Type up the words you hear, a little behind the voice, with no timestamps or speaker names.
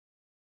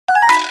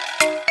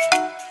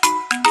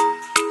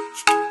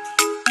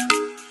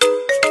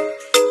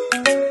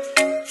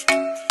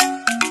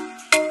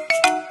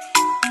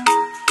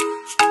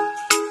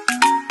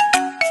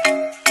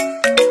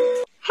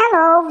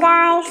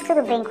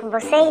bem com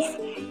vocês?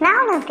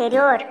 Na aula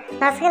anterior,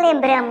 nós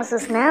relembramos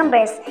os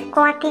numbers com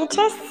a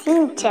teacher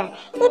Cynthia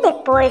e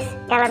depois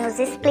ela nos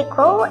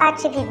explicou a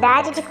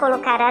atividade de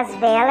colocar as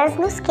velas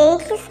nos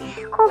cakes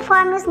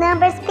conforme os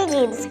numbers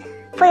pedidos.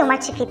 Foi uma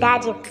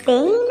atividade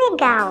bem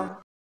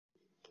legal.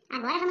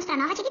 Agora vamos para a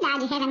nova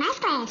atividade, Have a nice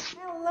class.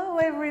 Hello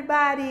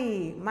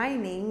everybody! My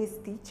name is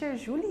Teacher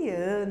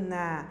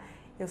Juliana.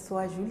 Eu sou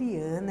a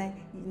Juliana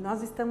e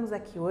nós estamos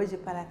aqui hoje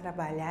para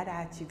trabalhar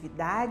a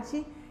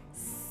atividade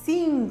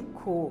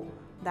 5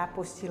 da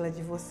apostila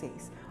de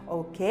vocês,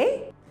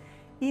 ok?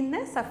 E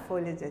nessa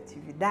folha de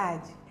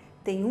atividade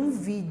tem um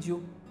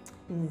vídeo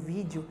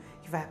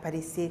que vai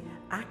aparecer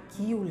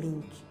aqui o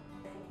link.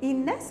 E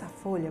nessa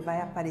folha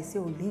vai aparecer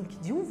o link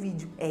de um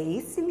vídeo, é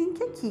esse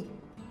link aqui,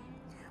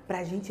 para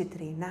a gente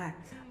treinar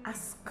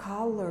as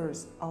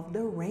colors of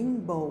the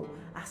rainbow,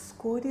 as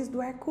cores do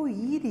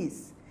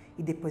arco-íris.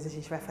 E depois a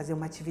gente vai fazer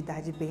uma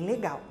atividade bem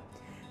legal.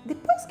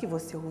 Depois que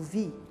você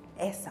ouvir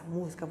essa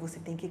música, você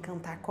tem que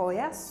cantar qual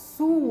é a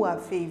sua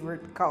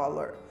favorite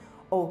color,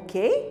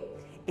 ok?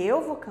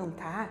 Eu vou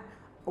cantar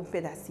um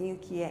pedacinho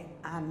que é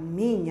a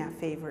minha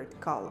favorite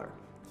color,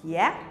 que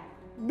é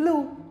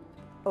blue,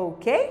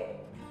 ok?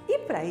 E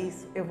para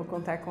isso eu vou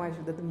contar com a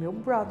ajuda do meu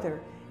brother.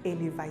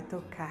 Ele vai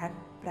tocar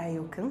para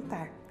eu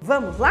cantar.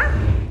 Vamos lá?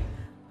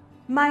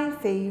 My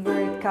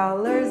favorite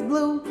color is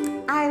blue.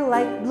 I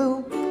like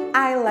blue.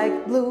 I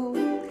like blue.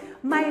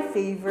 My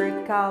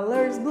favorite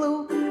color is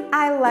blue.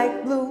 I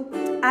like blue.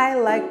 I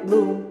like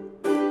blue.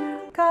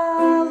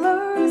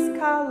 Colors,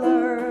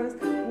 colors.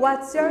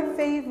 What's your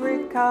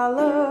favorite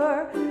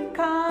color?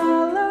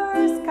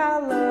 Colors,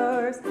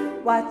 colors.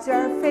 What's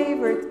your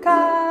favorite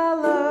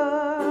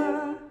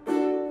color?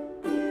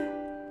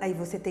 Aí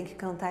você tem que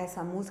cantar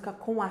essa música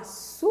com a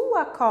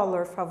sua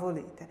color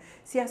favorita.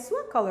 Se a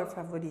sua color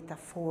favorita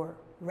for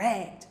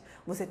red,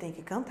 você tem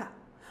que cantar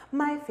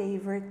My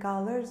favorite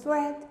color is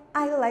red,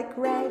 I like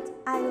red,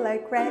 I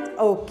like red,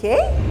 ok?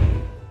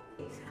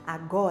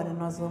 Agora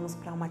nós vamos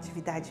para uma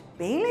atividade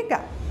bem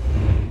legal.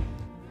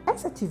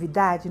 Essa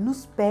atividade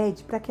nos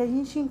pede para que a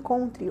gente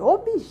encontre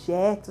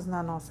objetos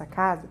na nossa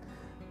casa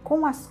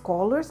com as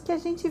colors que a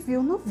gente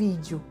viu no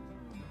vídeo.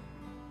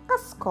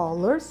 As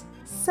colors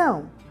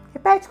são,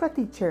 repete com a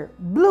teacher,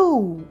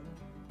 blue.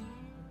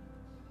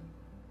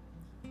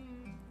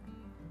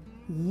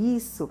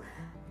 Isso.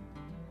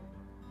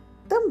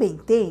 Também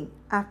tem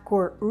a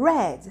cor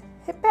red.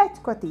 Repete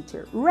com a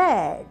teacher,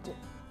 red.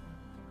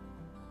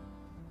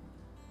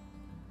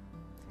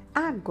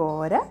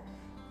 Agora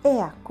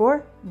é a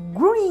cor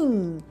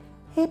green.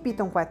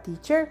 Repitam com a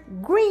teacher,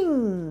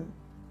 green.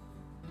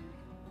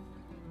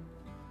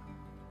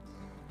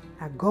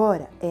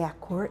 Agora é a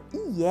cor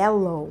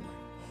yellow.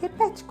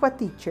 Repete com a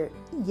teacher,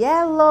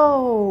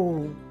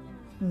 yellow.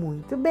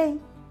 Muito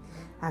bem.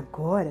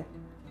 Agora,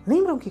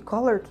 lembram que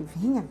color que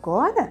vem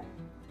agora?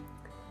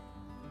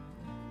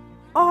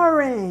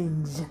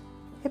 Orange.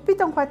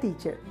 Repitam com a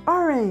teacher,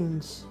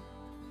 orange.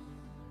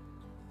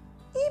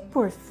 E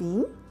por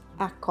fim,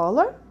 a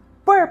color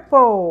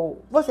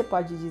purple. Você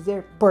pode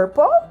dizer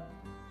purple?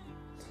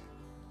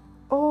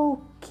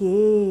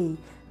 Ok.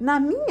 Na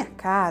minha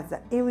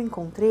casa, eu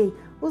encontrei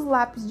os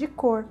lápis de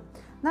cor.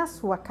 Na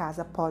sua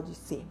casa pode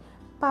ser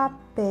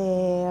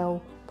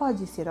papel,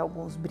 pode ser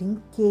alguns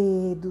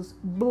brinquedos,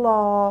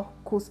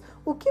 blocos,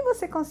 o que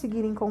você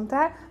conseguir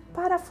encontrar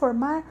para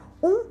formar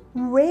um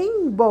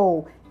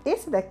rainbow.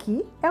 Esse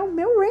daqui é o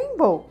meu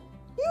rainbow.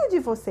 E o de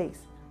vocês?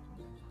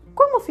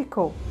 Como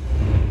ficou?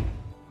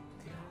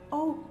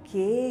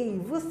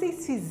 Ok,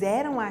 vocês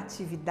fizeram a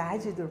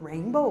atividade do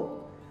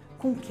rainbow?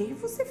 Com que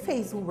você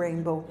fez o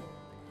rainbow?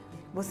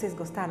 Vocês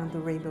gostaram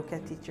do rainbow que a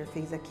teacher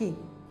fez aqui?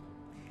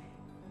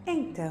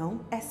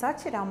 Então, é só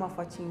tirar uma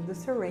fotinho do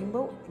seu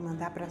rainbow e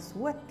mandar para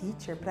sua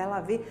teacher para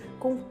ela ver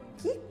com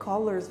que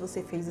colors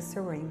você fez o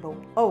seu rainbow,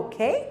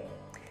 ok?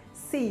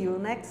 See you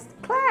next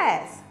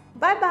class.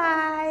 Bye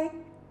bye.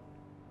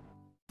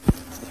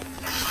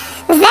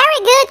 Very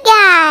good,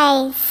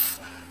 guys.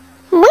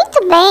 Muito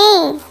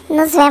bem.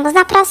 Nos vemos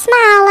na próxima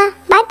aula.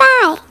 Bye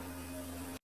bye.